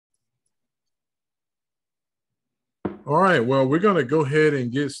All right, well, we're going to go ahead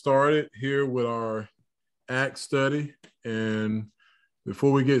and get started here with our Acts study. And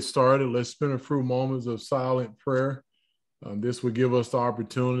before we get started, let's spend a few moments of silent prayer. This will give us the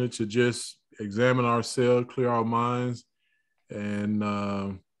opportunity to just examine ourselves, clear our minds, and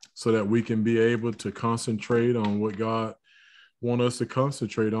so that we can be able to concentrate on what God wants us to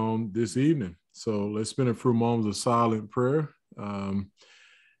concentrate on this evening. So let's spend a few moments of silent prayer. And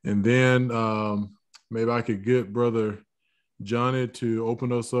then maybe I could get Brother Johnny to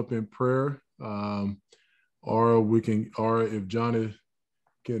open us up in prayer. Or if Johnny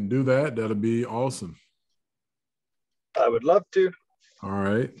can do that, that'll be awesome. I would love to. All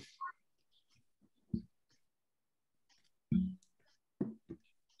right.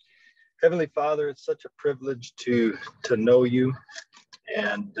 Heavenly Father, it's such a privilege to know you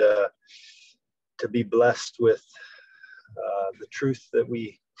and to be blessed with the truth that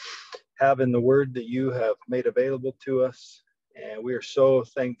we have in the word that you have made available to us. And we are so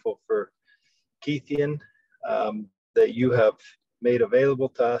thankful for Keithian that you have made available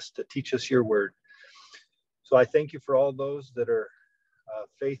to us to teach us your word. So I thank you for all those that are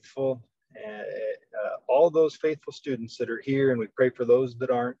faithful, and all those faithful students that are here, and we pray for those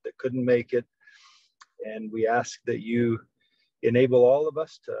that aren't, that couldn't make it. And we ask that you enable all of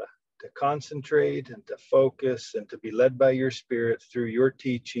us to concentrate and to focus and to be led by your Spirit through your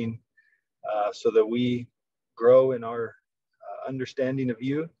teaching, so that we grow in our understanding of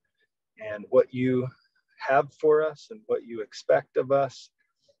you and what you have for us and what you expect of us,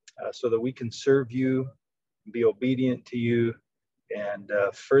 so that we can serve you, be obedient to you, and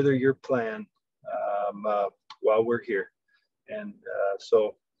further your plan while we're here. And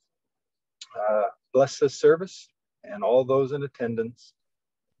so bless this service and all those in attendance.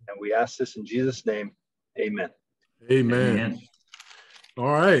 And we ask this in Jesus' name. Amen. Amen. Amen.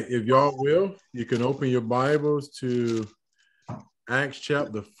 All right. If y'all will, you can open your Bibles to Acts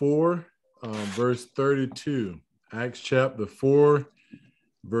chapter 4, verse 32. Acts chapter 4,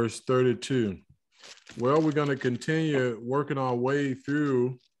 verse 32. Well, we're going to continue working our way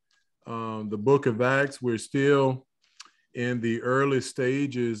through the book of Acts. We're still in the early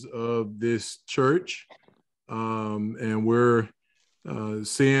stages of this church, and we're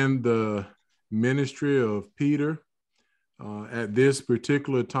seeing the ministry of Peter at this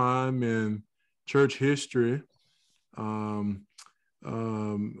particular time in church history.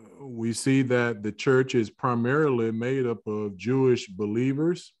 We see that the church is primarily made up of Jewish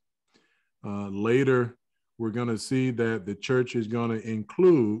believers. Later, we're going to see that the church is going to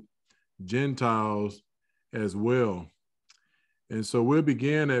include Gentiles as well. And so we'll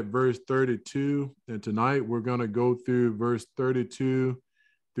begin at verse 32. And tonight we're going to go through verse 32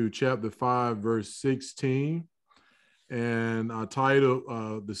 through chapter 5, verse 16. And I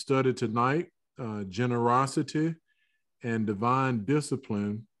titled the study tonight, Generosity and Divine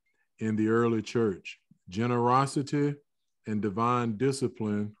Discipline in the Early Church. Generosity and Divine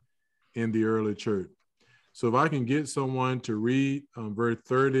Discipline in the early church. So if I can get someone to read verse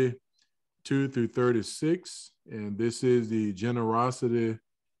 32 through 36, and this is the generosity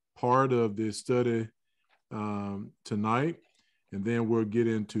part of this study tonight, and then we'll get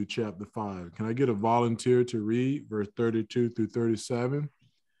into chapter 5. Can I get a volunteer to read verse 32 through 37?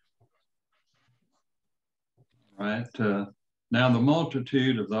 Right. Now the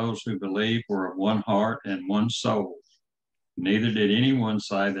multitude of those who believed were of one heart and one soul. Neither did anyone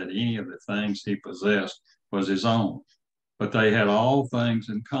say that any of the things he possessed was his own, but they had all things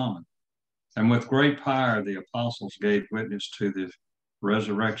in common. And with great power, the apostles gave witness to the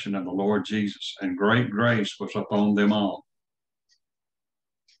resurrection of the Lord Jesus, and great grace was upon them all.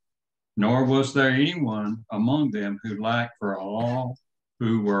 Nor was there anyone among them who lacked, for all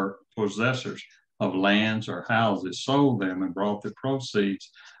who were possessors of lands or houses sold them and brought the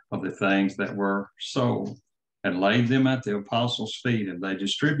proceeds of the things that were sold and laid them at the apostles' feet, and they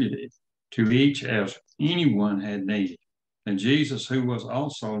distributed to each as anyone had need. And Jesus, who was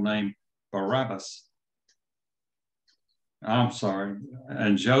also named Barabbas, and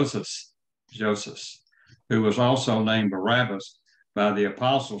Joseph, who was also named Barabbas by the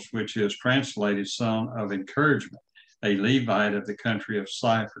apostles, which is translated son of encouragement, a Levite of the country of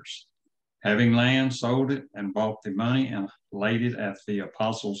Cyprus, having land, sold it and bought the money and laid it at the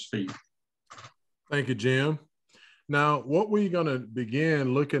apostles' feet. Thank you, Jim. Now, what we're going to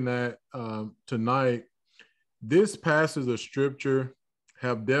begin looking at tonight, this passage of scripture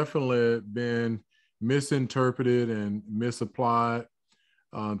have definitely been misinterpreted and misapplied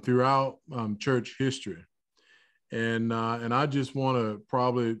throughout church history. And I just want to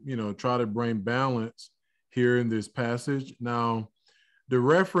probably, try to bring balance here in this passage. Now, the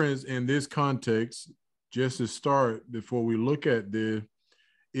reference in this context just to start before we look at this,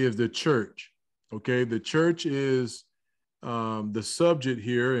 is the church. Okay, the church is the subject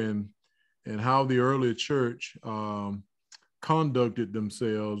here, and how the early church conducted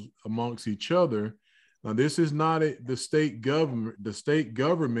themselves amongst each other. Now, this is not the state government. The state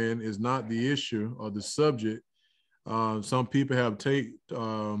government is not the issue or the subject. Some people have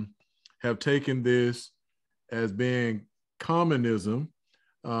taken this as being communism.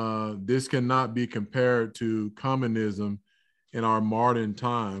 This cannot be compared to communism in our modern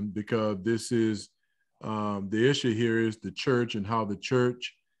time, because this is the issue here is the church and how the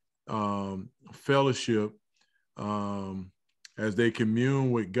church fellowship as they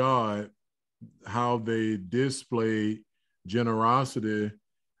commune with God, how they display generosity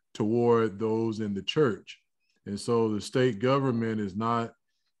toward those in the church. And so the state government is not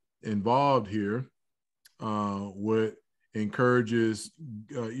involved here. What encourages,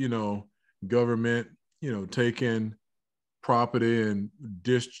 government, taking property and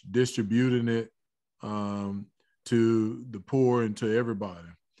distributing it to the poor and to everybody.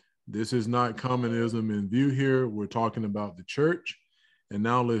 This is not communism in view here. We're talking about the church. And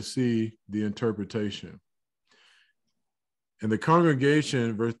now let's see the interpretation. And the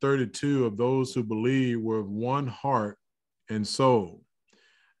congregation, verse 32, of those who believe were of one heart and soul.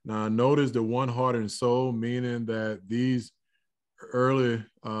 Now notice the one heart and soul, meaning that this early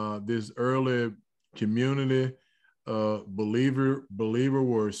community believer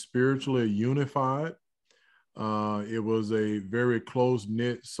were spiritually unified. It was a very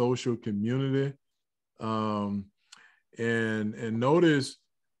close-knit social community. And notice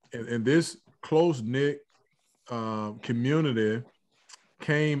in this close-knit community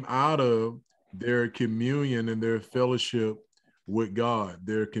came out of their communion and their fellowship with God.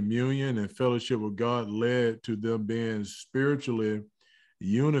 Their communion and fellowship with God led to them being spiritually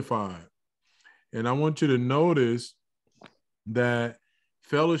unified. And I want you to notice that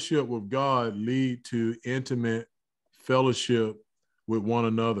fellowship with God lead to intimate fellowship with one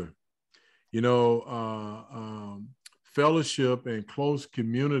another. Fellowship and close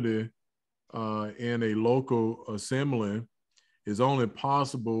community in a local assembly is only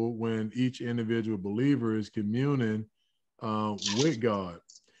possible when each individual believer is communing with God.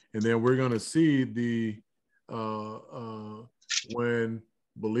 And then we're going to see when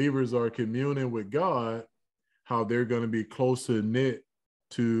believers are communing with God, how they're going to be closer knit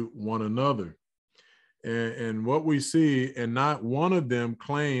to one another. And what we see, and not one of them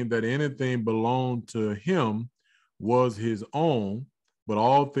claimed that anything belonged to him was his own, but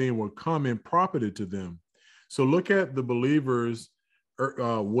all things were common property to them. So look at the believers'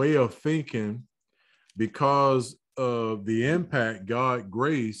 way of thinking because of the impact God's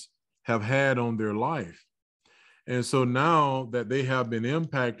grace have had on their life. And so now that they have been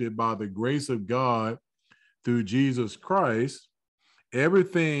impacted by the grace of God through Jesus Christ,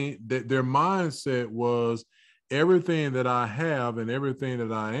 everything that their mindset was, everything that I have and everything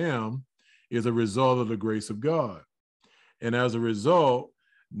that I am is a result of the grace of God. And as a result,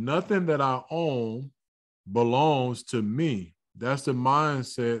 nothing that I own belongs to me. That's the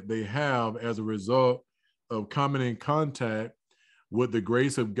mindset they have as a result of coming in contact with the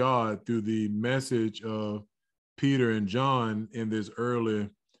grace of God through the message of Peter and John in this early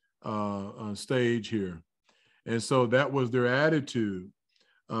stage here. And so that was their attitude.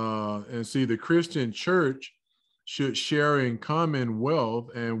 And see, the Christian church should share in common wealth,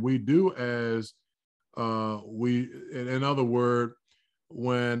 and we do as in other words,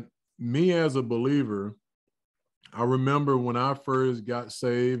 when me as a believer, I remember when I first got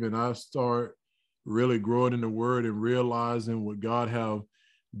saved and I start really growing in the word and realizing what God have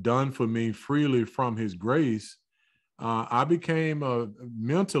done for me freely from his grace, I became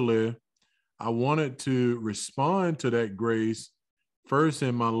mentally, I wanted to respond to that grace first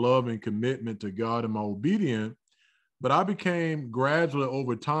in my love and commitment to God and my obedience, but I became gradually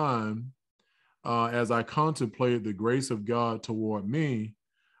over time, as I contemplated the grace of God toward me,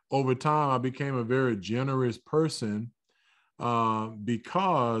 over time I became a very generous person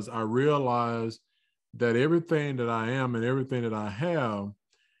because I realized that everything that I am and everything that I have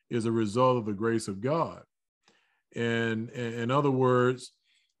is a result of the grace of God. And in other words,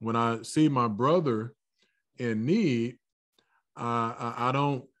 when I see my brother in need, I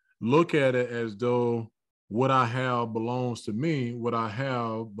don't look at it as though what I have belongs to me. What I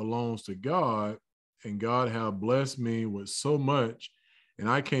have belongs to God, and God have blessed me with so much, and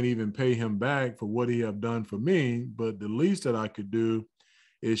I can't even pay him back for what he have done for me. But the least that I could do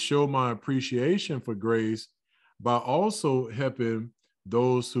is show my appreciation for grace by also helping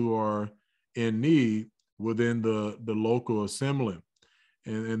those who are in need within the local assembly.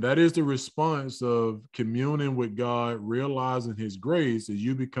 And that is the response of communing with God, realizing his grace as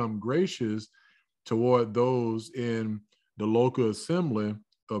you become gracious toward those in the local assembly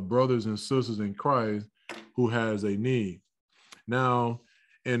of brothers and sisters in Christ who has a need. Now,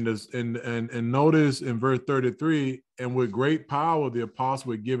 and notice in verse 33, and with great power the apostles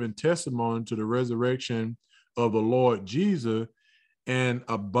were given testimony to the resurrection of the Lord Jesus, and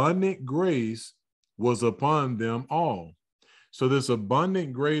abundant grace was upon them all. So this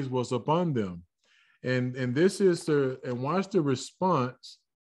abundant grace was upon them. And this is and watch the response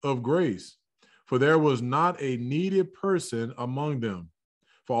of grace. For there was not a needy person among them.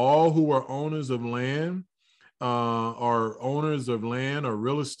 For all who were owners of land, or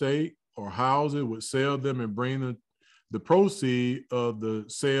real estate or houses would sell them and bring the proceed of the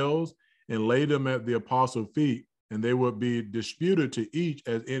sales and lay them at the apostles' feet, and they would be disputed to each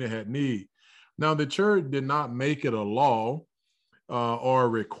as any had need. Now, the church did not make it a law or a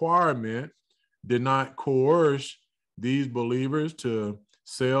requirement, did not coerce these believers to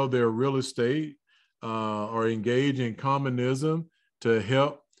sell their real estate or engage in communism to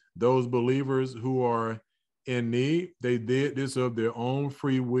help those believers who are in need. They did this of their own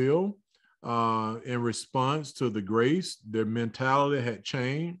free will in response to the grace. Their mentality had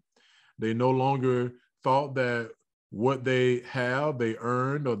changed. They no longer thought that what they have, they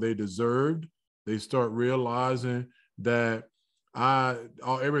earned or they deserved. They start realizing that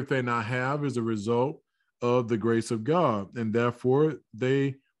everything I have is a result of the grace of God. And therefore,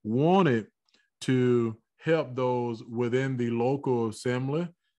 they wanted to help those within the local assembly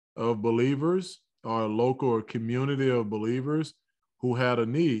of believers or local community of believers who had a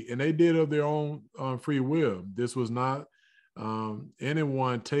need. And they did of their own free will. This was not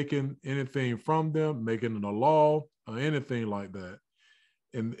anyone taking anything from them, making it a law or anything like that.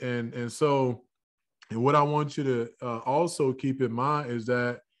 And so, and what I want you to also keep in mind is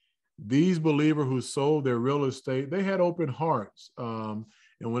that these believers who sold their real estate, they had open hearts. And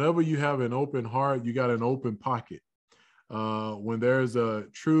whenever you have an open heart, you got an open pocket. When there's a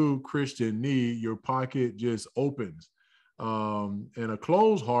true Christian need, your pocket just opens. And a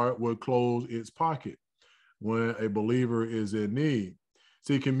closed heart will close its pocket when a believer is in need.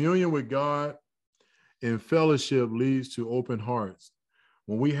 See, communion with God and fellowship leads to open hearts.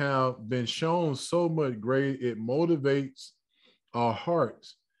 When we have been shown so much grace, it motivates our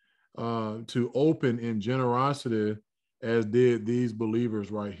hearts to open in generosity, as did these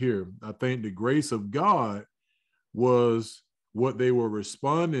believers right here. I think the grace of God was what they were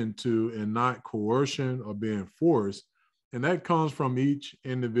responding to and not coercion or being forced. And that comes from each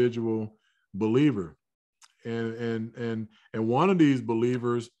individual believer. And one of these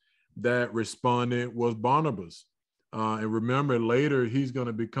believers that responded was Barnabas. And remember, later he's going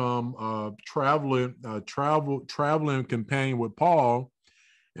to become a traveling companion with Paul,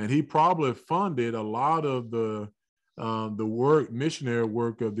 and he probably funded a lot of the missionary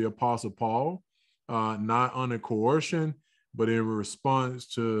work of the Apostle Paul, not under coercion, but in response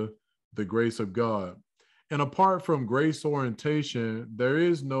to the grace of God. And apart from grace orientation, there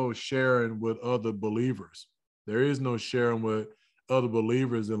is no sharing with other believers. There is no sharing with other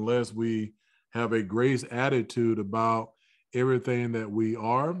believers unless we have a grace attitude about everything that we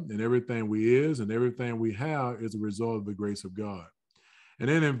are and everything we is and everything we have is a result of the grace of God. And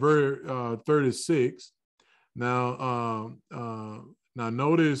then in verse 36, now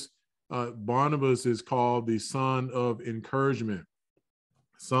notice Barnabas is called the son of encouragement,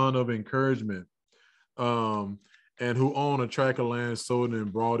 and who owned a tract of land, sold it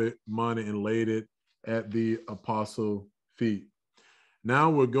and brought it money and laid it at the apostles' feet.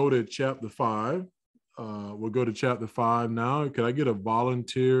 Now we'll go to chapter 5. We'll go to chapter 5 now. Could I get a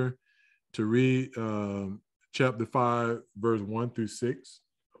volunteer to read chapter 5, verse 1 through 6?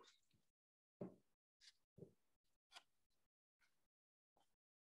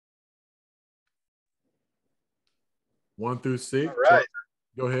 One through 6. All right.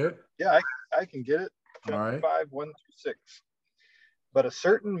 Go ahead. Yeah, I can get it. Chapter All right. 5, 1 through 6. But a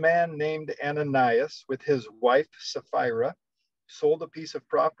certain man named Ananias with his wife Sapphira sold a piece of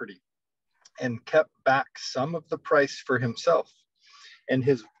property and kept back some of the price for himself and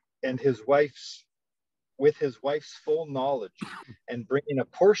his wife's, with his wife's full knowledge, and bringing a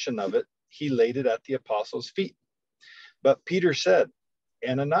portion of it, he laid it at the apostles' feet. But Peter said,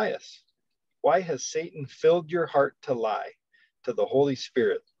 Ananias, why has Satan filled your heart to lie to the Holy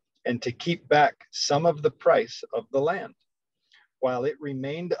Spirit and to keep back some of the price of the land? While it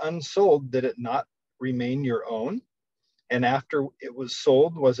remained unsold, did it not remain your own? And after it was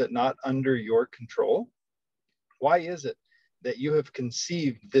sold, was it not under your control? Why is it that you have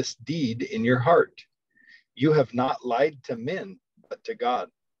conceived this deed in your heart? You have not lied to men, but to God.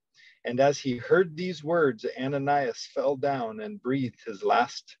 And as he heard these words, Ananias fell down and breathed his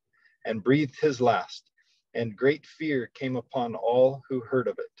last, and great fear came upon all who heard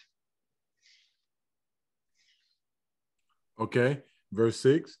of it. Okay, verse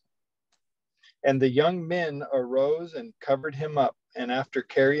 6. And the young men arose and covered him up, and after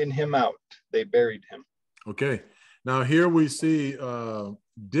carrying him out, they buried him. Okay, now here we see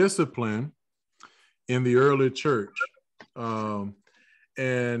discipline in the early church.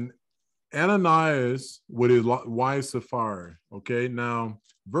 And Ananias with his wife Sapphira. Okay, now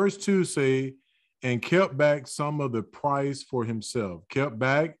verse 2 say, and kept back some of the price for himself. Kept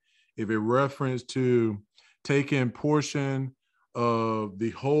back, if it reference to taking portion of the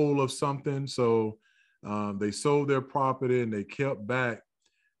whole of something. So they sold their property and they kept back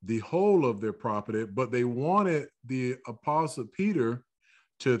the whole of their property, but they wanted the Apostle Peter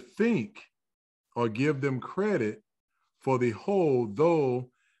to think or give them credit for the whole, though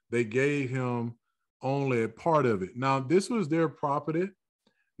they gave him only a part of it. Now, this was their property.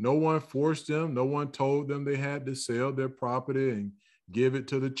 No one forced them. No one told them they had to sell their property and give it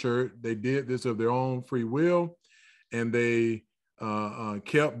to the church. They did this of their own free will, and they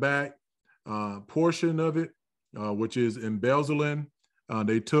kept back a portion of it, which is embezzling.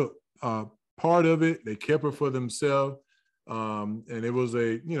 They took part of it. They kept it for themselves, and it was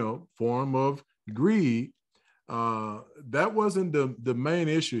a form of greed. That wasn't the main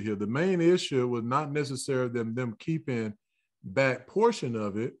issue here. The main issue was not necessarily them keeping back portion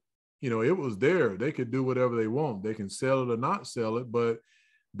of it. It was there. They could do whatever they want. They can sell it or not sell it, but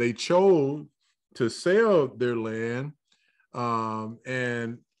they chose to sell their land,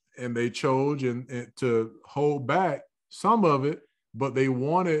 and they chose and to hold back some of it, but they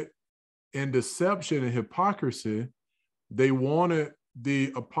wanted, in deception and hypocrisy, they wanted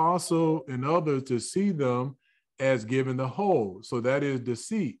the apostle and others to see them as giving the whole. So that is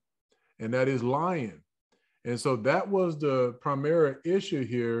deceit, and that is lying. And so that was the primary issue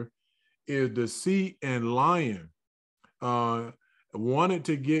here, is deceit and lying. Wanted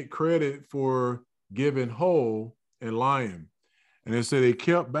to get credit for giving whole and lying. And they said they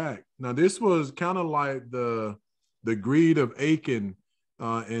kept back. Now, this was kind of like the greed of Achan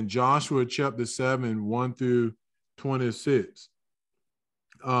in Joshua chapter 7, 1 through 26.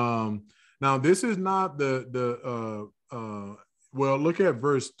 Now, this is not well, look at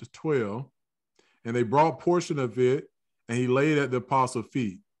verse 12. And they brought portion of it, and he laid at the apostle's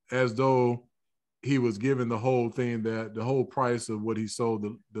feet, as though he was given the whole thing, that the whole price of what he sold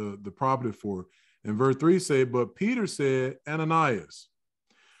the property for. And verse 3 said, but Peter said, Ananias,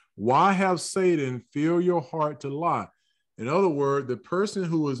 why have Satan filled your heart to lie? In other words, the person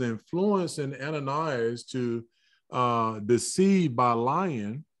who was influencing Ananias to deceive by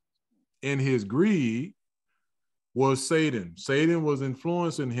lying in his greed was Satan. Satan was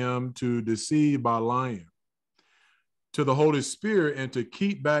influencing him to deceive by lying to the Holy Spirit and to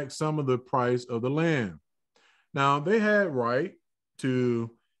keep back some of the price of the land. Now, they had right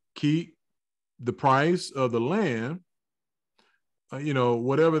to keep the price of the land.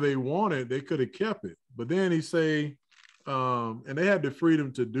 Whatever they wanted, they could have kept it. But then he say, and they had the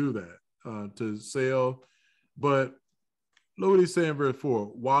freedom to do that, to sell. But look what he's saying in verse 4.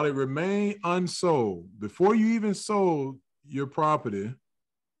 While it remained unsold, before you even sold your property,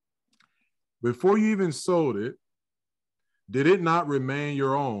 before you even sold it, did it not remain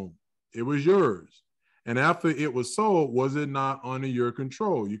your own? It was yours. And after it was sold, was it not under your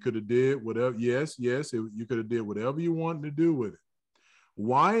control? You could have did whatever. Yes, you could have did whatever you wanted to do with it.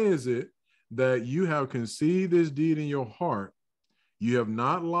 Why is it that you have conceived this deed in your heart? You have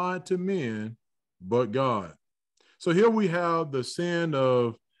not lied to men, but God. So here we have the sin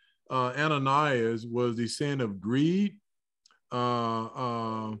of Ananias was the sin of greed,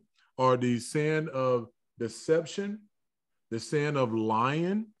 or the sin of deception, the sin of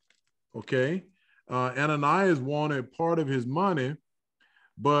lying. Okay. Ananias wanted part of his money,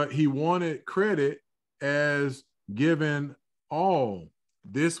 but he wanted credit as given all.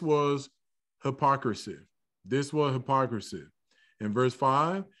 This was hypocrisy. In verse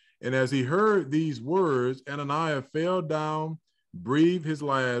 5, and as he heard these words, Ananias fell down, breathed his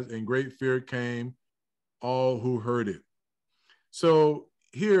last, and great fear came all who heard it. So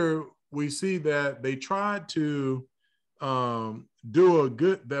here we see that they tried to do a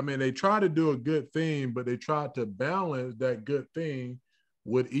good thing, but they tried to balance that good thing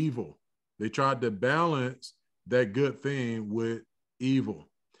with evil. They tried to balance that good thing with evil.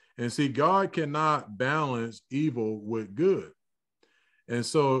 And see, God cannot balance evil with good. And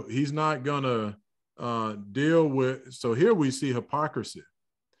so he's not going to deal with. So here we see hypocrisy,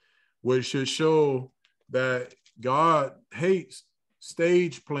 which should show that God hates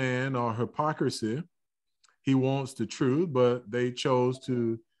stage plan or hypocrisy. He wants the truth, but they chose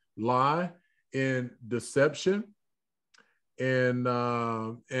to lie in deception, and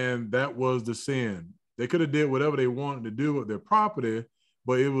that was the sin. They could have did whatever they wanted to do with their property,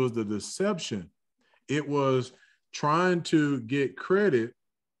 but it was the deception. It was trying to get credit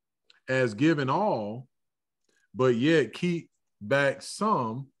as giving all, but yet keep back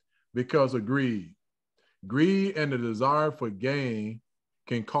some because of greed. Greed and the desire for gain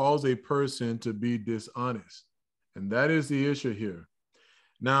can cause a person to be dishonest. And that is the issue here.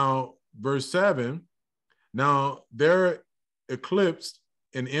 Now, verse 7, now there eclipsed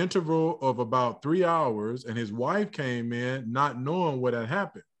an interval of about 3 hours, and his wife came in not knowing what had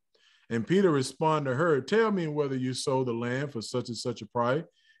happened. And Peter responded to her, tell me whether you sold the land for such and such a price.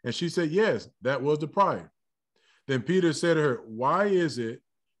 And she said, yes, that was the price. Then Peter said to her, why is it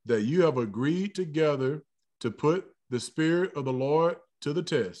that you have agreed together to put the Spirit of the Lord to the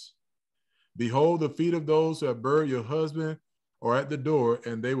test? Behold, the feet of those who have buried your husband are at the door,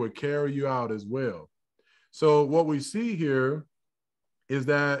 and they will carry you out as well. So what we see here is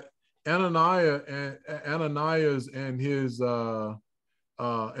that Ananias and his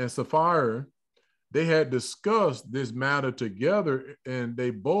and Sapphira, they had discussed this matter together, and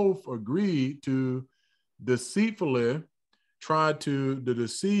they both agreed to deceitfully try to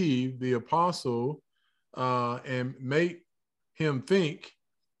deceive the apostle and make him think,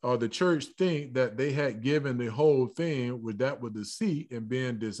 or the church think, that they had given the whole thing with that with deceit and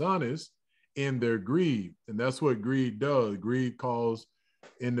being dishonest in their greed. And that's what greed does. Greed causes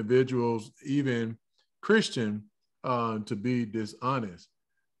individuals, even Christian, to be dishonest.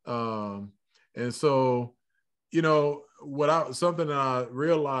 And so, you know, something that I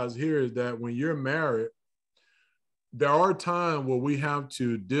realize here is that when you're married, there are times where we have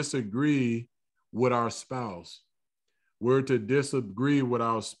to disagree with our spouse. We're to disagree with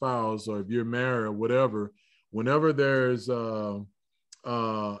our spouse, or if you're married or whatever, whenever there's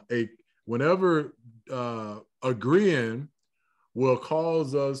agreeing will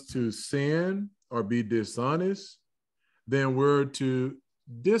cause us to sin or be dishonest, then we're to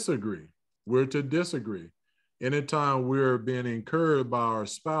disagree. We're to disagree. Anytime we're being encouraged by our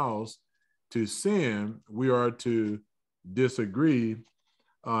spouse to sin, we are to disagree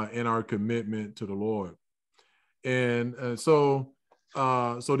in our commitment to the Lord. And so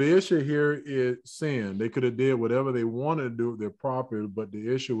the issue here is sin. They could have did whatever they wanted to do with their property, but the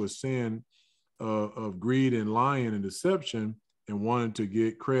issue was sin of greed and lying and deception, and wanting to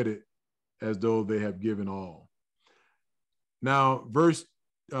get credit as though they have given all. Now, verse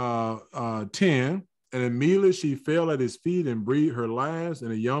 10, and immediately she fell at his feet and breathed her last,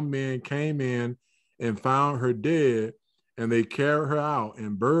 and a young man came in and found her dead, and they carried her out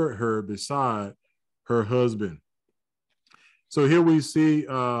and buried her beside her husband. So here we see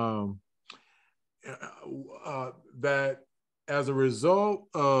that as a result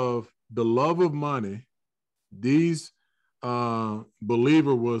of the love of money, these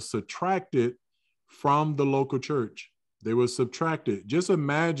believer was subtracted from the local church. They were subtracted. Just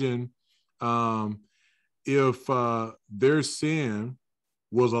imagine if their sin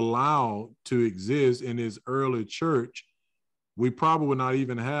was allowed to exist in his early church, we probably would not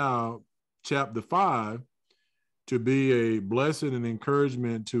even have chapter 5 to be a blessing and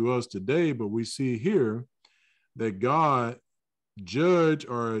encouragement to us today. But we see here that God judged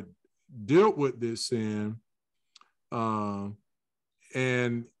or dealt with this sin,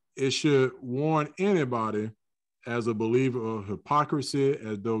 and it should warn anybody as a believer of hypocrisy,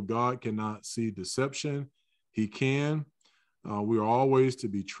 as though God cannot see deception. He can. We are always to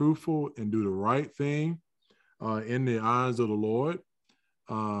be truthful and do the right thing in the eyes of the Lord.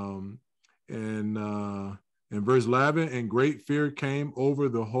 In verse 11, and great fear came over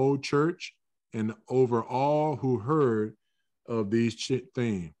the whole church and over all who heard of these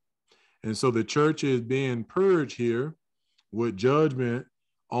things. And so the church is being purged here with judgment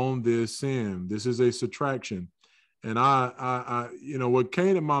on this sin. This is a subtraction. And I what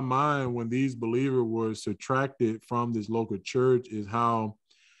came to my mind when these believers were subtracted from this local church is how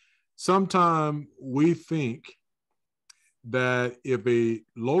sometimes we think that if a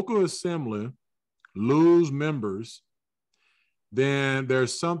local assembly lose members, then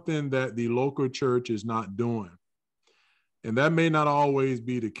there's something that the local church is not doing. And that may not always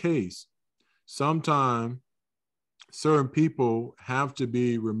be the case. Sometimes certain people have to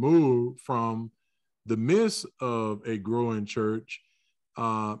be removed from the midst of a growing church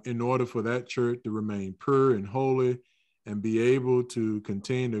in order for that church to remain pure and holy and be able to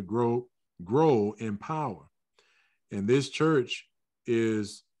continue to grow in power. And this church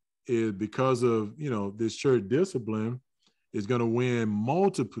is because of, this church discipline, is going to win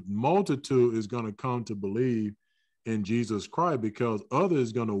multitude is going to come to believe in Jesus Christ, because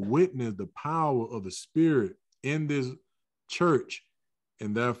others going to witness the power of the Spirit in this church.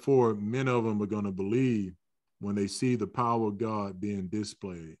 And therefore, many of them are going to believe when they see the power of God being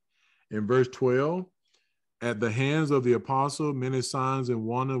displayed. In verse 12, at the hands of the apostle, many signs and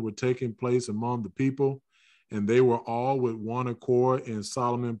wonders were taking place among the people, and they were all with one accord in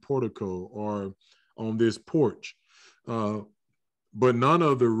Solomon portico, or on this porch. But none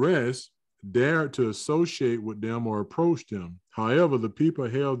of the rest dared to associate with them or approach them. However, the people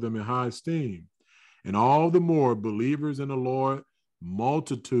held them in high esteem. And all the more believers in the Lord,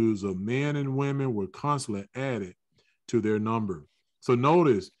 multitudes of men and women were constantly added to their number. So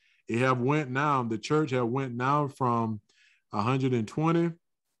notice, the church have went now from 120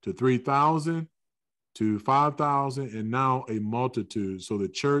 to 3,000 to 5,000, and now a multitude. So the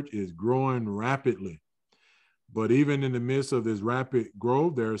church is growing rapidly. But even in the midst of this rapid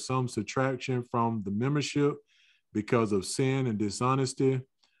growth, there is some subtraction from the membership because of sin and dishonesty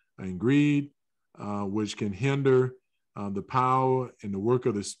and greed, which can hinder the power and the work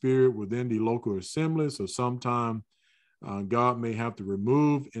of the Spirit within the local assembly. So sometimes God may have to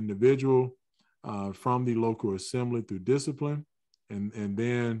remove individual from the local assembly through discipline, and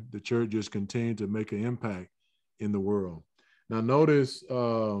then the church just continue to make an impact in the world. Now notice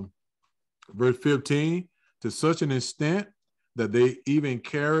verse 15, to such an extent that they even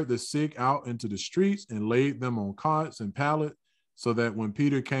carried the sick out into the streets and laid them on cots and pallets, so that when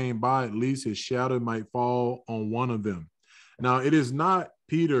Peter came by, at least his shadow might fall on one of them. Now, it is not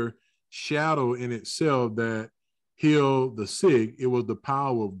Peter's shadow in itself that healed the sick. It was the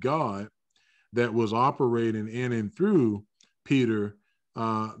power of God that was operating in and through Peter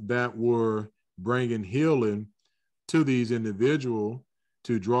that were bringing healing to these individuals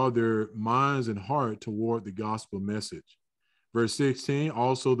to draw their minds and heart toward the gospel message. Verse 16,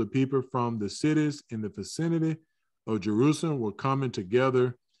 also the people from the cities in the vicinity of Jerusalem were coming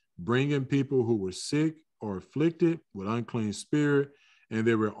together, bringing people who were sick or afflicted with unclean spirit, and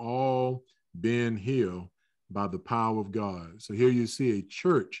they were all being healed by the power of God. So here you see a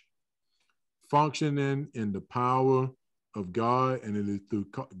church functioning in the power of God, and it is through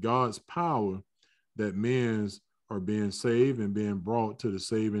God's power that men are being saved and being brought to the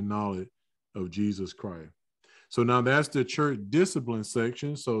saving knowledge of Jesus Christ. So now that's the church discipline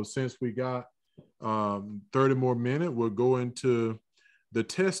section. So since we got 30 more minutes, we'll go into the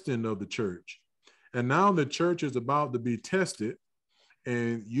testing of the church. And now the church is about to be tested.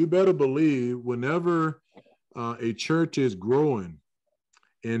 And you better believe whenever a church is growing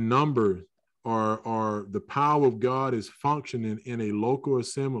in number, or the power of God is functioning in a local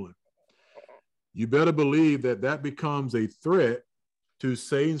assembly, you better believe that that becomes a threat to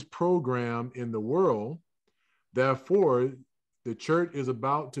Satan's program in the world. Therefore, the church is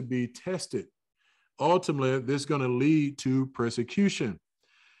about to be tested. Ultimately, this is going to lead to persecution.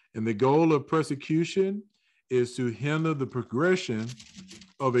 And the goal of persecution is to hinder the progression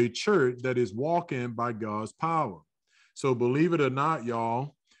of a church that is walking by God's power. So believe it or not,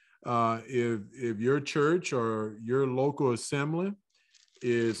 y'all, if your church or your local assembly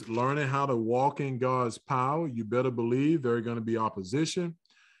is learning how to walk in God's power, you better believe there are going to be opposition.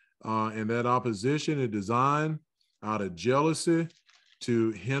 And that opposition is designed out of jealousy to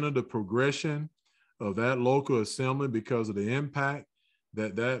hinder the progression of that local assembly because of the impact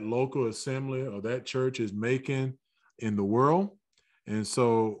that that local assembly or that church is making in the world. And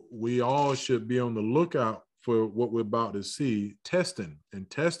so we all should be on the lookout for what we're about to see, testing. And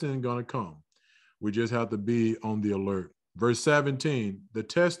testing is going to come. We just have to be on the alert. Verse 17, the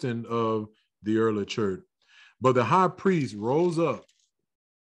testing of the early church. But the high priest rose up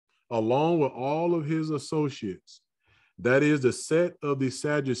along with all of his associates, that is the set of the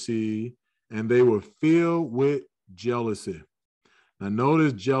Sadducees, and they were filled with jealousy. Now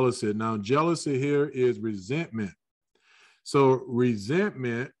notice jealousy. Now jealousy here is resentment. So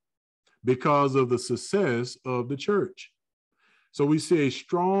resentment because of the success of the church. So we see a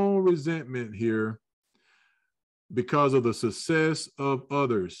strong resentment here because of the success of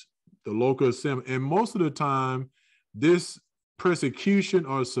others, the local assembly. And most of the time, this persecution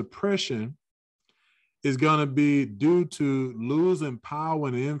or suppression is going to be due to losing power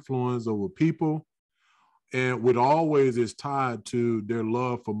and influence over people, and what always is tied to their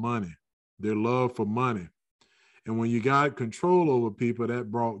love for money, And when you got control over people,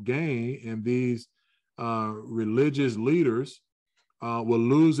 that brought gain, and these religious leaders were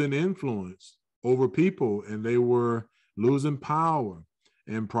losing influence over people, and they were losing power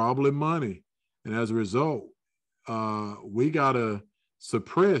and probably money. And as a result, we got to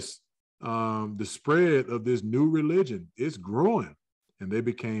suppress the spread of this new religion. It's growing, and they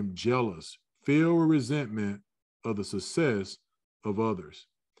became jealous, filled with resentment of the success of others.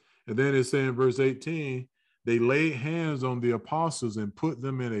 And then it says in verse 18, they laid hands on the apostles and put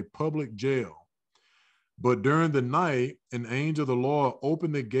them in a public jail. But during the night, an angel of the Lord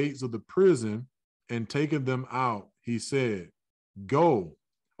opened the gates of the prison, and taking them out, he said, go,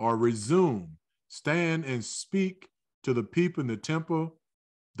 or resume, stand and speak to the people in the temple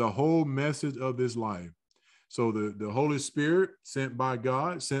the whole message of this life. So the Holy Spirit, sent by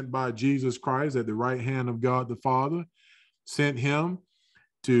God, sent by Jesus Christ at the right hand of God the Father, sent him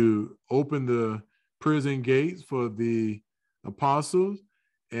to open the prison gates for the apostles,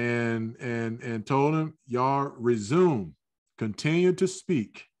 and told them, y'all resume, continue to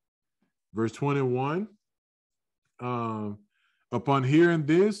speak. Verse 21, upon hearing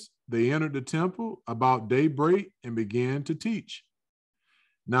this, they entered the temple about daybreak and began to teach.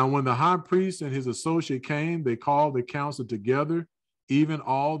 Now, when the high priest and his associate came, they called the council together, even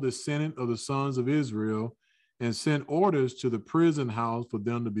all the senate of the sons of Israel, and sent orders to the prison house for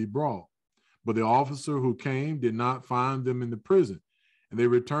them to be brought. But the officer who came did not find them in the prison. And they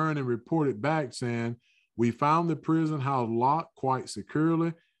returned and reported back, saying, we found the prison house locked quite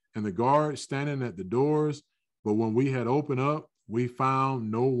securely, and the guards standing at the doors. But when we had opened up, we found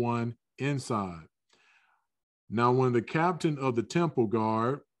no one inside. Now, when the captain of the temple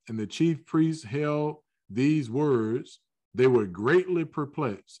guard and the chief priests held these words, they were greatly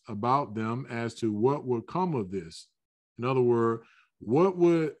perplexed about them as to what would come of this. In other words, what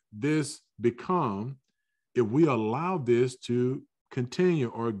would this become if we allow this to continue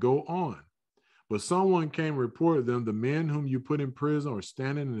or go on? But someone came and reported them, the men whom you put in prison are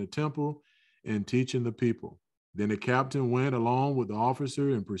standing in the temple and teaching the people. Then the captain went along with the officer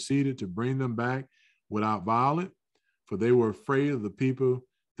and proceeded to bring them back without violence, for they were afraid of the people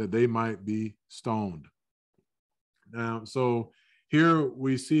that they might be stoned. Now, so here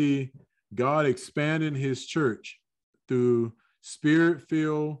we see God expanding his church through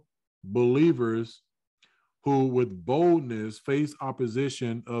spirit-filled believers who with boldness face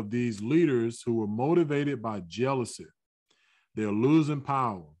opposition of these leaders who were motivated by jealousy. They're losing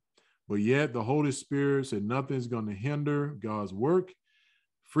power, but yet the Holy Spirit said nothing's going to hinder God's work.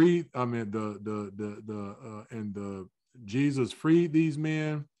 Jesus freed these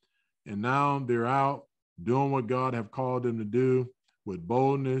men, and now they're out doing what God have called them to do with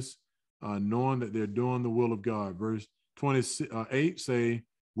boldness, knowing that they're doing the will of God. Verse 28 say,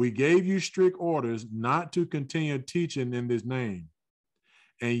 we gave you strict orders not to continue teaching in this name,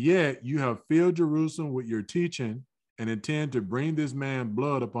 and yet you have filled Jerusalem with your teaching and intend to bring this man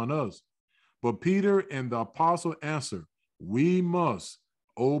blood upon us. But Peter and the apostle answered, we must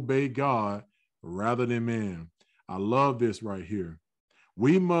obey God rather than man. I love this right here.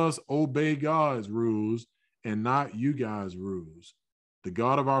 We must obey God's rules and not you guys' rules. The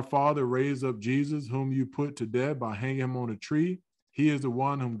God of our father raised up Jesus, whom you put to death by hanging him on a tree. He is the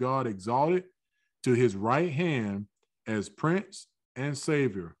one whom God exalted to his right hand as Prince and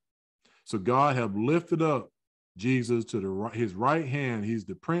Savior. So God have lifted up Jesus to his right hand. He's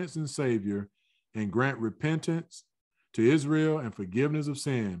the Prince and Savior, and grant repentance to Israel and forgiveness of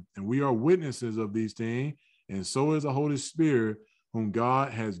sin. And we are witnesses of these things, and so is the Holy Spirit, whom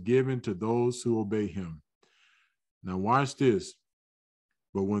God has given to those who obey him. Now watch this.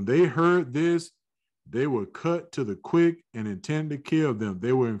 But when they heard this, they were cut to the quick and intended to kill them.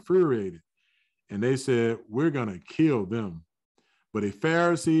 They were infuriated, and they said, we're going to kill them. But a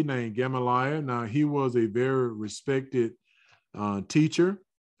Pharisee named Gamaliel, now he was a very respected teacher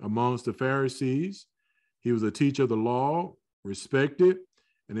amongst the Pharisees. He was a teacher of the law, respected.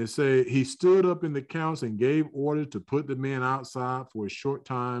 And it said he stood up in the council and gave order to put the men outside for a short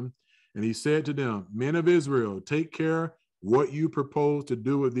time. And he said to them, men of Israel, take care what you propose to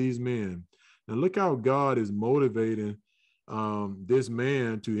do with these men. Now look how God is motivating this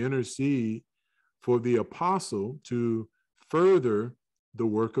man to intercede for the apostle to further the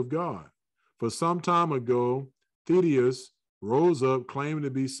work of God. For some time ago, Theudas rose up claiming to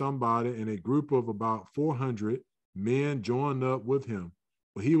be somebody, and a group of about 400 men joined up with him.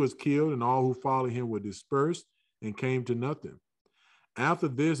 But he was killed, and all who followed him were dispersed and came to nothing. After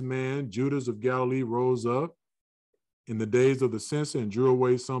this man, Judas of Galilee, rose up in the days of the census and drew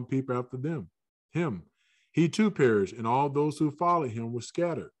away some people after him. He too perished, and all those who followed him were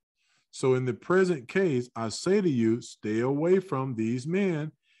scattered. So in the present case, I say to you, stay away from these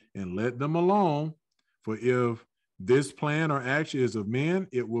men and let them alone. For if this plan or action is of men,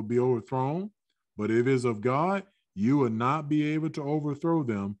 it will be overthrown. But if it is of God, you will not be able to overthrow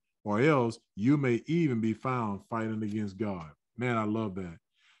them, or else you may even be found fighting against God. Man, I love that.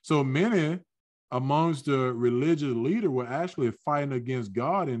 So many amongst the religious leader were actually fighting against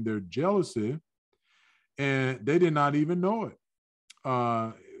God in their jealousy, and they did not even know it.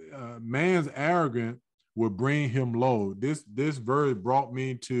 Man's arrogance will bring him low. This verse brought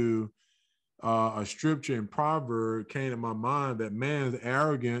me to a scripture in Proverbs, came to my mind, that man's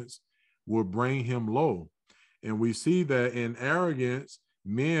arrogance will bring him low. And we see that in arrogance,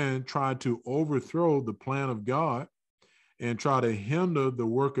 men try to overthrow the plan of God and try to hinder the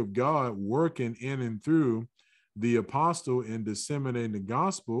work of God working in and through the apostle and disseminating the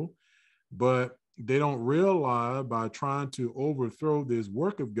gospel. But they don't realize by trying to overthrow this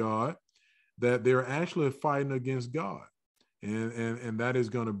work of God that they're actually fighting against God. And that is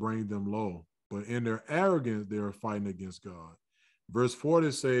going to bring them low. But in their arrogance, they are fighting against God. Verse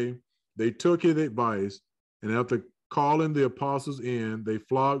 40 say, they took his advice, and after calling the apostles in, they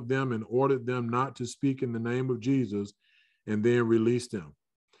flogged them and ordered them not to speak in the name of Jesus, and then released them.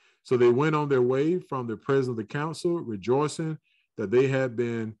 So they went on their way from the presence of the council, rejoicing that they had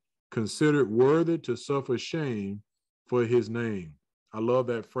been considered worthy to suffer shame for his name. I love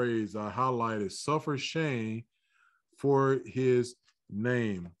that phrase. I highlighted, suffer shame for his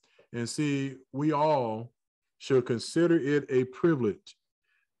name. And see, we all should consider it a privilege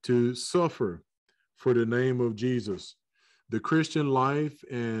to suffer for the name of Jesus. The Christian life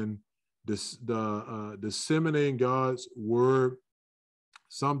and disseminating God's word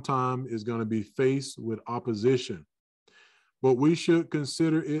sometimes is going to be faced with opposition. But we should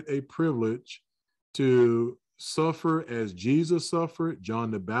consider it a privilege to suffer as Jesus suffered, John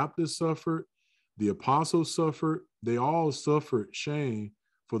the Baptist suffered, the apostles suffered. They all suffered shame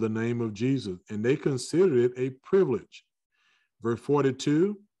for the name of Jesus, and they considered it a privilege. Verse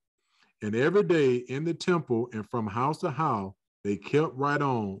 42, and every day in the temple and from house to house, they kept right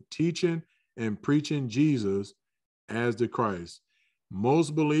on teaching and preaching Jesus as the Christ.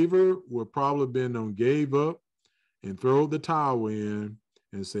 Most believers would probably been gave up and throw the towel in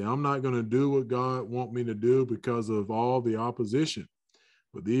and say, I'm not going to do what God wants me to do because of all the opposition.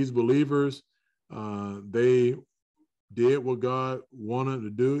 But these believers, they did what God wanted to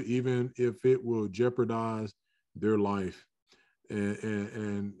do, even if it will jeopardize their life.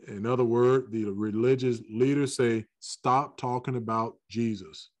 And in other words, the religious leaders say, stop talking about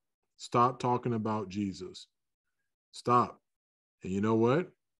Jesus. Stop talking about Jesus. Stop. And you know what?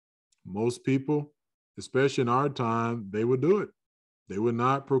 Most people, especially in our time, they would do it. They would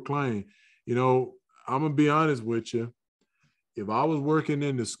not proclaim. You know, I'm going to be honest with you. If I was working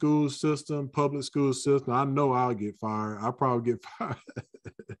in the school system, public school system, I know I'll get fired. I'll probably get fired.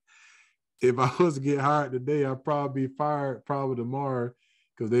 If I was to get hired today, I'd probably be fired probably tomorrow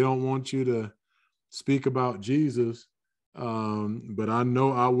because they don't want you to speak about Jesus. But I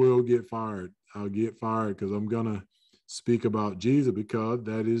know I will get fired. I'll get fired because I'm going to speak about Jesus because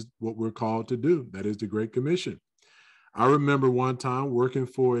that is what we're called to do. That is the Great Commission. I remember one time working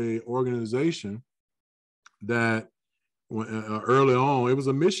for an organization that early on, it was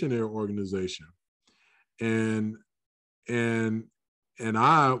a missionary organization. And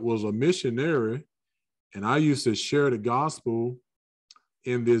I was a missionary, and I used to share the gospel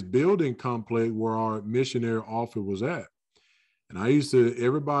in this building complex where our missionary office was at. And I used to,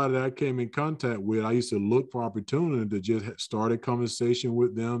 everybody that I came in contact with, I used to look for opportunity to just start a conversation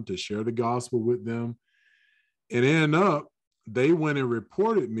with them, to share the gospel with them. And ended up, they went and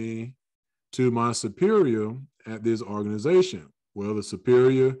reported me to my superior at this organization. Well, the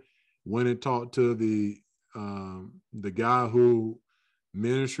superior went and talked to the guy who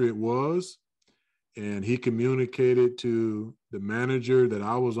ministry it was, and he communicated to the manager that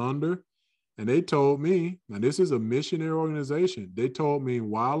I was under. And they told me, now this is a missionary organization, they told me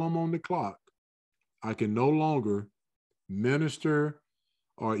while I'm on the clock, I can no longer minister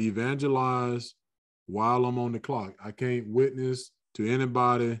or evangelize while I'm on the clock. I can't witness to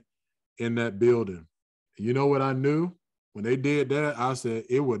anybody in that building. You know what I knew? When they did that, I said,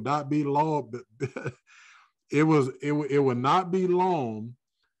 it would not be long, but it would not be long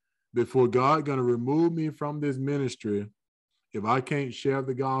before God going to remove me from this ministry if I can't share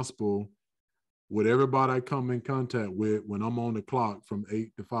the gospel with everybody I come in contact with when I'm on the clock from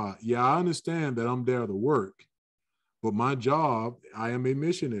 8 to 5. Yeah, I understand that I'm there to work, but my job, I am a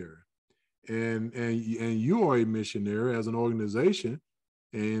missionary. And you are a missionary as an organization,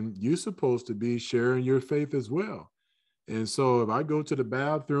 and you're supposed to be sharing your faith as well. And so if I go to the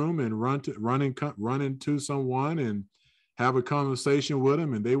bathroom and run into someone and have a conversation with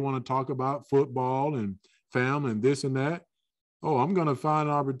them, and they want to talk about football and family and this and that, I'm going to find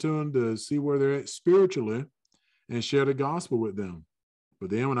an opportunity to see where they're at spiritually and share the gospel with them.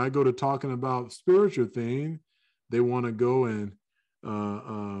 But then when I go to talking about spiritual things, they want to go and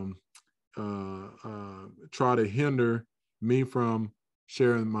try to hinder me from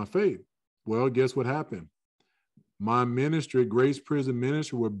sharing my faith. Well, guess what happened? My ministry, Grace Prison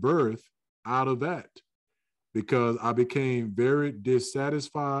Ministry, was birthed out of that, because I became very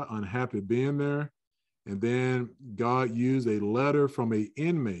dissatisfied, unhappy being there. And then God used a letter from an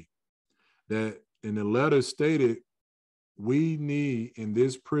inmate that, in the letter stated, we need in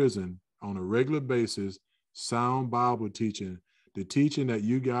this prison on a regular basis sound Bible teaching, the teaching that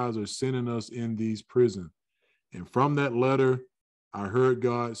you guys are sending us in these prisons. And from that letter, I heard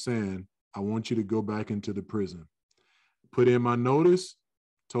God saying, I want you to go back into the prison. Put in my notice,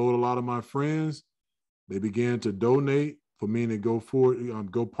 told a lot of my friends. They began to donate for me to go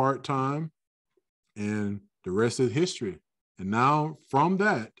part-time, and the rest is history. And now from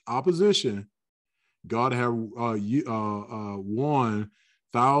that opposition, God have won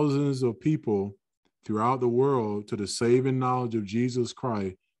thousands of people throughout the world to the saving knowledge of Jesus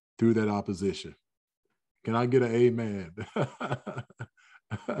Christ through that opposition. Can I get an amen?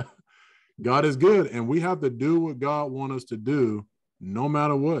 God is good, and we have to do what God wants us to do, no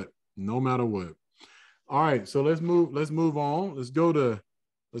matter what. No matter what. All right, so let's move on. Let's go to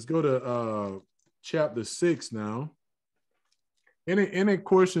chapter 6 now. Any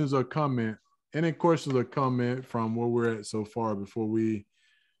questions or comment? Any questions or comment from where we're at so far before we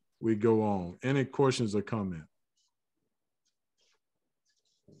go on? Any questions or comment?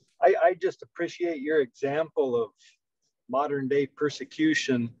 I just appreciate your example of modern day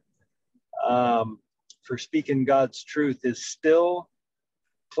persecution for speaking God's truth is still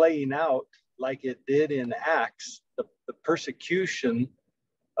playing out like it did in Acts. The persecution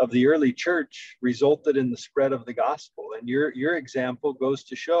of the early church resulted in the spread of the gospel, and your example goes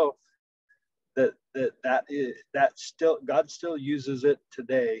to show that still God still uses it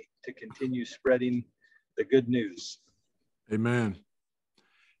today to continue spreading the good news. Amen.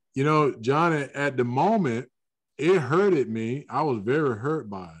 You know, John, at the moment, it hurted me. I was very hurt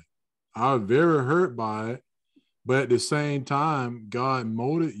by it. But at the same time, God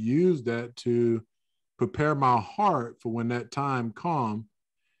used that to prepare my heart for when that time comes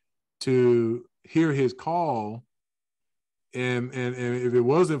to hear his call. And if it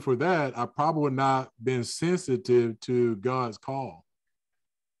wasn't for that, I probably would not been sensitive to God's call.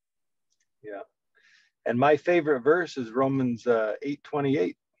 Yeah. And my favorite verse is Romans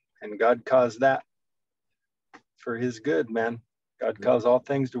 8:28. And God caused that for his good, man. God caused all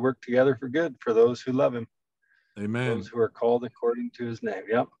things to work together for good for those who love him. Amen. Those who are called according to his name.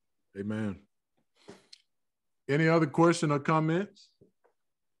 Yep. Amen. Any other question or comments?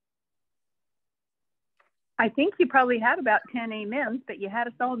 I think you probably had about 10 amens, but you had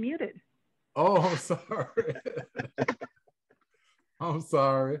us all muted. Oh, I'm sorry. I'm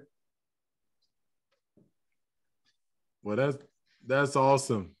sorry. Well, that's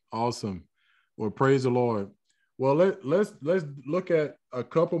awesome. Awesome. Well, praise the Lord. Well, let's look at a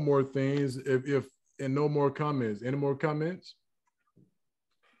couple more things. If and no more comments. Any more comments?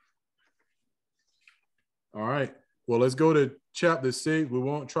 All right. Well, let's go to chapter 6. We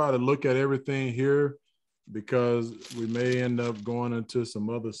won't try to look at everything here because we may end up going into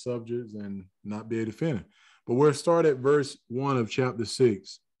some other subjects and not be able to finish. But we'll start at verse 1 of chapter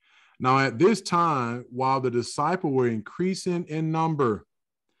 6. Now, at this time, while the disciples were increasing in number,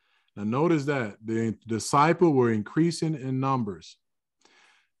 now notice that the disciples were increasing in numbers,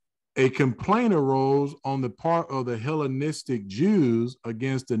 a complaint arose on the part of the Hellenistic Jews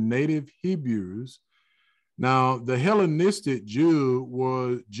against the native Hebrews. Now, the Hellenistic Jew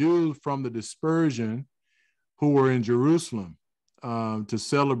was Jews from the dispersion who were in Jerusalem to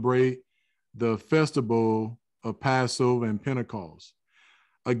celebrate the festival of Passover and Pentecost,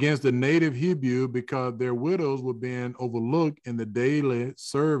 against the native Hebrew because their widows were being overlooked in the daily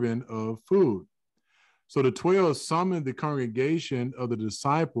serving of food. So the 12 summoned the congregation of the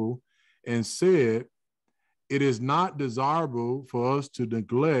disciple and said, it is not desirable for us to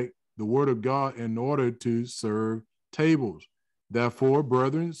neglect the word of God in order to serve tables. Therefore,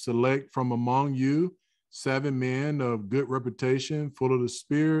 brethren, select from among you 7 men of good reputation, full of the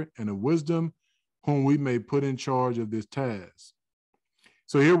Spirit and of wisdom, whom we may put in charge of this task.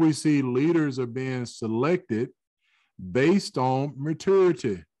 So here we see leaders are being selected based on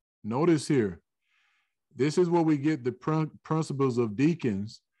maturity. Notice here, this is where we get the principles of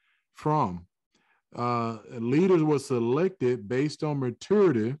deacons from. Leaders were selected based on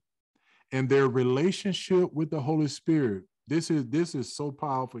maturity and their relationship with the Holy Spirit. This is so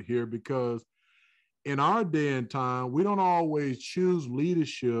powerful here because in our day and time, we don't always choose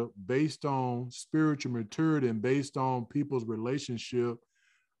leadership based on spiritual maturity and based on people's relationship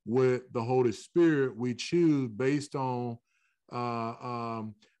with the Holy Spirit. We choose based on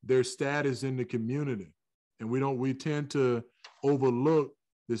their status in the community. And we tend to overlook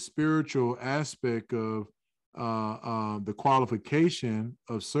the spiritual aspect of the qualification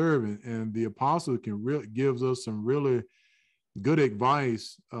of serving. And the apostle gives us some really good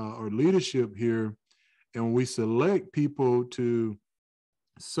advice or leadership here. And when we select people to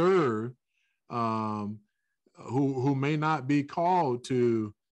serve, who may not be called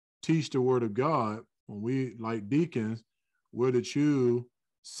to teach the word of God, when we, like deacons, we're to choose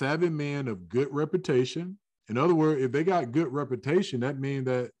 7 men of good reputation. In other words, if they got good reputation, that means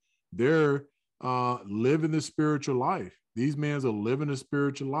that they're living the spiritual life. These men are living a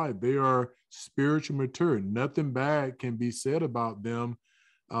spiritual life. They are spiritual mature. Nothing bad can be said about them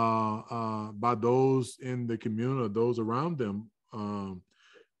by those in the community or those around them. And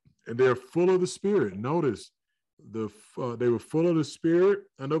they're full of the Spirit. Notice, they were full of the Spirit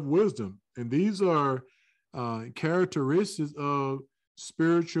and of wisdom. And these are characteristics of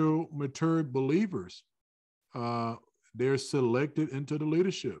spiritual mature believers. They're selected into the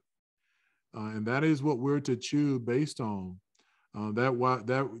leadership. And that is what we're to choose based on.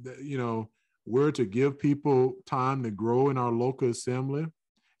 We're to give people time to grow in our local assembly.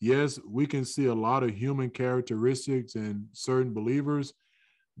 Yes, we can see a lot of human characteristics in certain believers,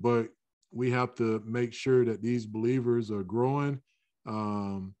 but we have to make sure that these believers are growing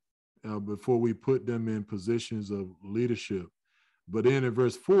before we put them in positions of leadership. But then in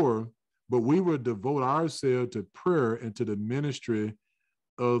verse 4, but we will devote ourselves to prayer and to the ministry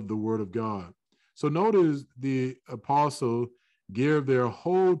of the word of God. So notice the apostle give their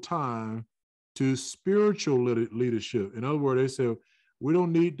whole time to spiritual leadership. In other words, they said, we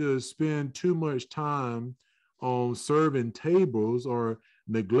don't need to spend too much time on serving tables or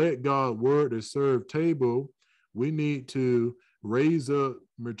neglect God's word to serve table. We need to raise up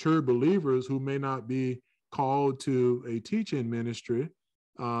mature believers who may not be called to a teaching ministry.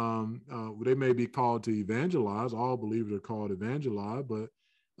 They may be called to evangelize. All believers are called to evangelize, but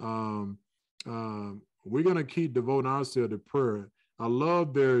we're going to keep devoting ourselves to prayer. I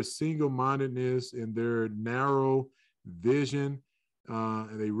love their single-mindedness and their narrow vision.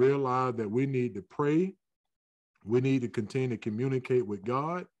 And they realize that we need to pray. We need to continue to communicate with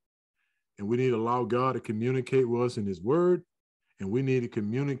God. And we need to allow God to communicate with us in his word. And we need to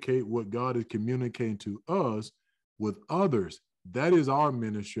communicate what God is communicating to us with others. That is our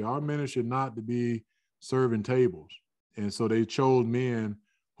ministry. Our ministry not to be serving tables. And so they chose men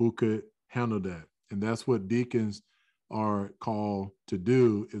who could handle that. And that's what deacons are called to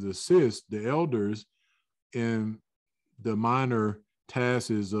do, is assist the elders in the minor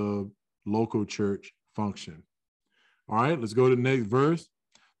tasks of local church function. All right, let's go to the next verse.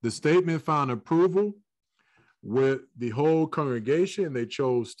 The statement found approval with the whole congregation. They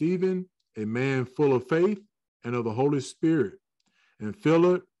chose Stephen, a man full of faith and of the Holy Spirit, and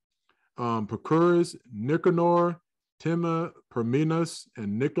Philip, Prochorus, Nicanor, Timon, Parmenas,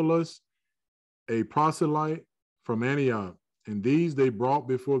 and Nicholas, a proselyte from Antioch. And these they brought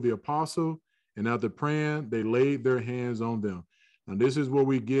before the apostle, and after praying, they laid their hands on them. And this is where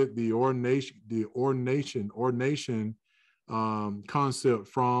we get the ordination concept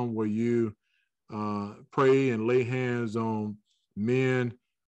from, where you pray and lay hands on men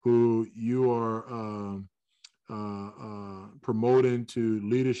who you are promoting to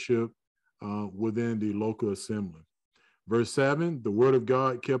leadership within the local assembly. Verse 7, the word of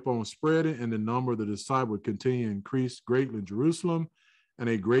God kept on spreading, and the number of the disciples continued to increase greatly in Jerusalem, and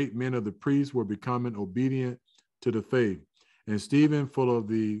a great many of the priests were becoming obedient to the faith. And Stephen, full of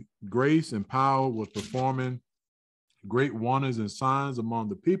the grace and power, was performing great wonders and signs among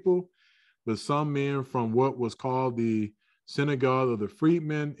the people. But some men from what was called the synagogue of the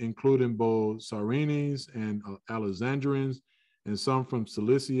freedmen, including both Cyrenes and Alexandrians, and some from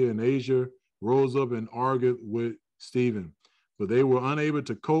Cilicia and Asia, rose up and argued with Stephen. But they were unable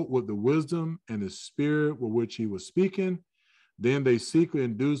to cope with the wisdom and the spirit with which he was speaking. Then they secretly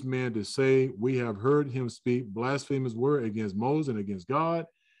induced men to say, we have heard him speak blasphemous word against Moses and against God.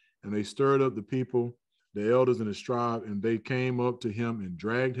 And they stirred up the people, the elders and the scribes, and they came up to him and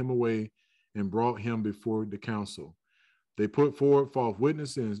dragged him away and brought him before the council. They put forward false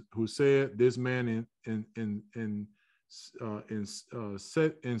witnesses who said, this man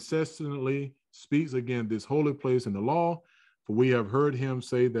incessantly speaks against this holy place and the law, for we have heard him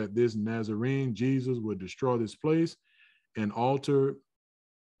say that this Nazarene Jesus would destroy this place and alter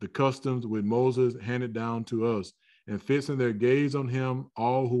the customs which Moses handed down to us. And fixing their gaze on him,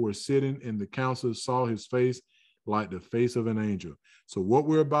 all who were sitting in the council saw his face like the face of an angel. So what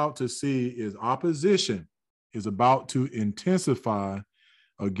we're about to see is opposition is about to intensify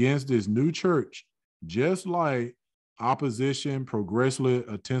against this new church, just like opposition progressively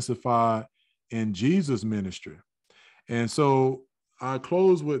intensified in Jesus' ministry. And so I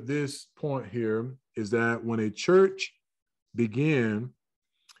close with this point here, is that when a church began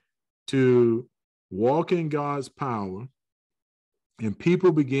to walk in God's power and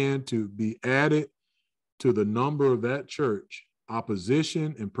people began to be added to the number of that church,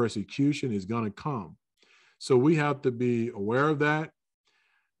 opposition and persecution is going to come. So we have to be aware of that,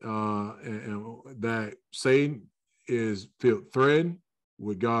 and that Satan is threatened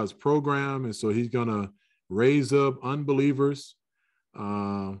with God's program. And so he's going to raise up unbelievers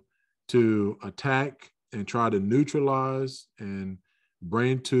to attack and try to neutralize and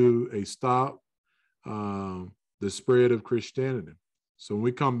bring to a stop the spread of Christianity. So when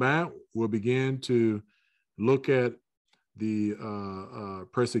we come back, we'll begin to look at the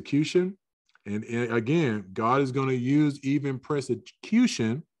persecution. And again, God is going to use even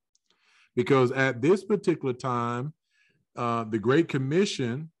persecution, because at this particular time, the Great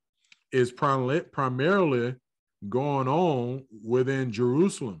Commission is primarily going on within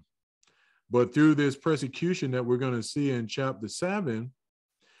Jerusalem. But through this persecution that we're going to see in chapter 7,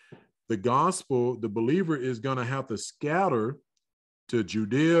 the gospel, the believer is going to have to scatter to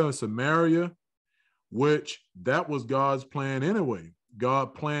Judea, Samaria, which that was God's plan anyway.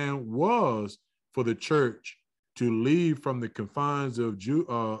 God's plan was for the church to leave from the confines of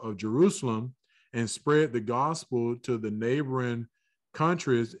Jerusalem and spread the gospel to the neighboring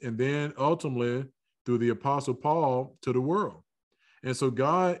countries, and then ultimately through the Apostle Paul to the world. And so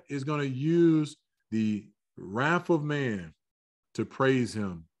God is going to use the wrath of man to praise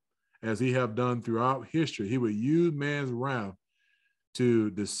him, as he have done throughout history. He would use man's wrath to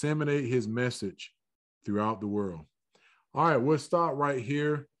disseminate his message throughout the world. All right, we'll stop right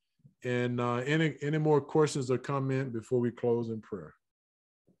here. And any more questions or comment before we close in prayer?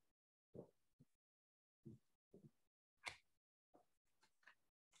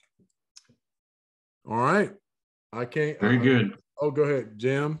 All right. I can't. Very good. Oh, go ahead,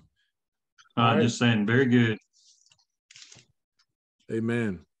 Jim. I'm just saying, very good.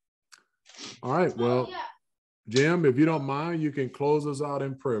 Amen. All right. Well, Jim, if you don't mind, you can close us out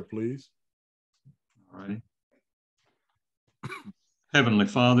in prayer, please. All right. Heavenly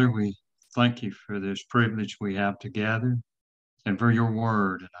Father, we thank you for this privilege we have to gather and for your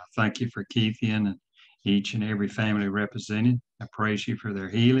word. And I thank you for Keithian and each and every family represented. I praise you for their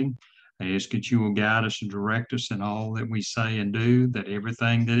healing. I ask that you will guide us and direct us in all that we say and do, that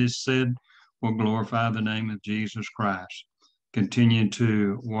everything that is said will glorify the name of Jesus Christ. Continue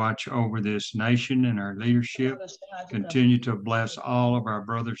to watch over this nation and our leadership. Continue to bless all of our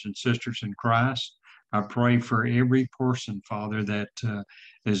brothers and sisters in Christ. I pray for every person, Father, that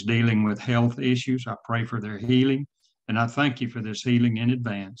is dealing with health issues. I pray for their healing. And I thank you for this healing in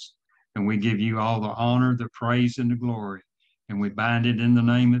advance. And we give you all the honor, the praise, and the glory. And we bind it in the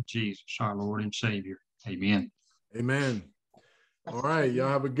name of Jesus, our Lord and Savior. Amen. Amen. All right. Y'all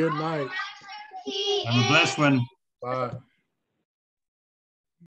have a good night. Have a blessed one. Bye.